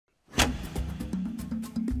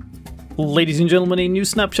Ladies and gentlemen, a new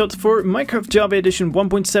snapshot for Minecraft Java Edition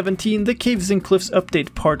 1.17, the Caves and Cliffs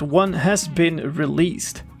Update Part 1 has been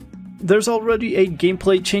released. There's already a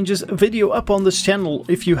gameplay changes video up on this channel.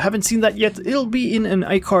 If you haven't seen that yet, it'll be in an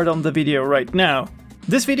iCard on the video right now.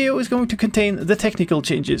 This video is going to contain the technical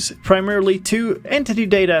changes, primarily to entity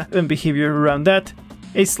data and behavior around that,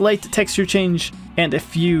 a slight texture change, and a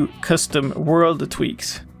few custom world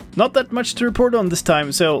tweaks. Not that much to report on this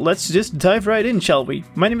time, so let's just dive right in, shall we?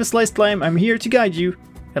 My name is Slime, I'm here to guide you,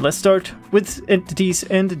 and let's start with entities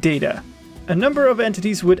and data. A number of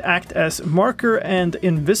entities would act as marker and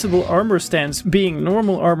invisible armor stands, being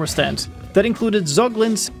normal armor stands. That included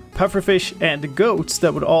Zoglins, Pufferfish, and goats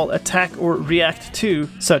that would all attack or react to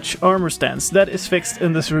such armor stands. That is fixed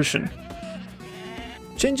in this version.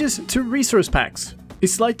 Changes to resource packs. A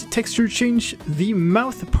slight texture change, the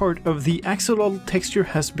mouth part of the axolotl texture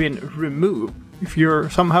has been removed. If you're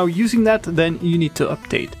somehow using that, then you need to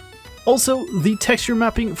update. Also, the texture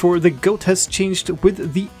mapping for the goat has changed,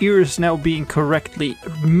 with the ears now being correctly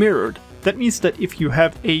mirrored. That means that if you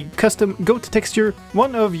have a custom goat texture,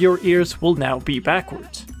 one of your ears will now be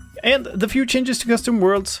backwards. And the few changes to custom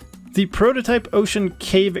worlds. The prototype ocean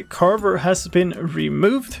cave carver has been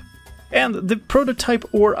removed. And the prototype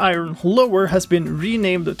ore iron lower has been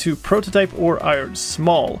renamed to prototype ore iron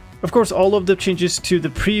small. Of course, all of the changes to the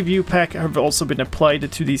preview pack have also been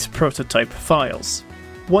applied to these prototype files.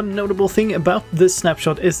 One notable thing about this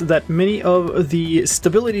snapshot is that many of the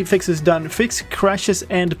stability fixes done fix crashes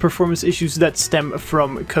and performance issues that stem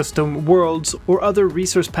from custom worlds or other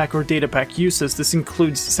resource pack or data pack uses. This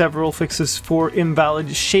includes several fixes for invalid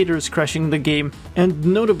shaders crashing the game, and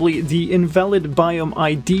notably the invalid biome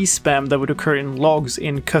ID spam that would occur in logs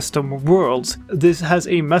in custom worlds. This has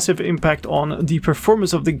a massive impact on the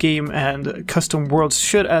performance of the game, and custom worlds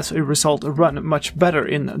should as a result run much better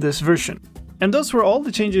in this version. And those were all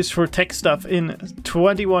the changes for tech stuff in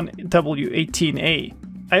 21w18a.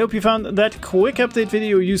 I hope you found that quick update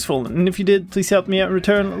video useful, and if you did, please help me out in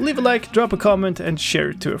return, leave a like, drop a comment, and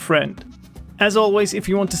share it to a friend. As always, if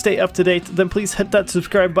you want to stay up to date, then please hit that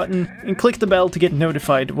subscribe button and click the bell to get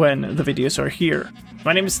notified when the videos are here.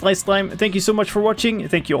 My name is Slime, thank you so much for watching.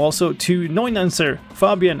 Thank you also to Neunanser,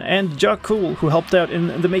 Fabian, and Jock Cool, who helped out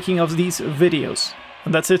in the making of these videos.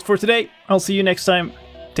 And that's it for today. I'll see you next time.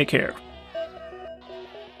 Take care.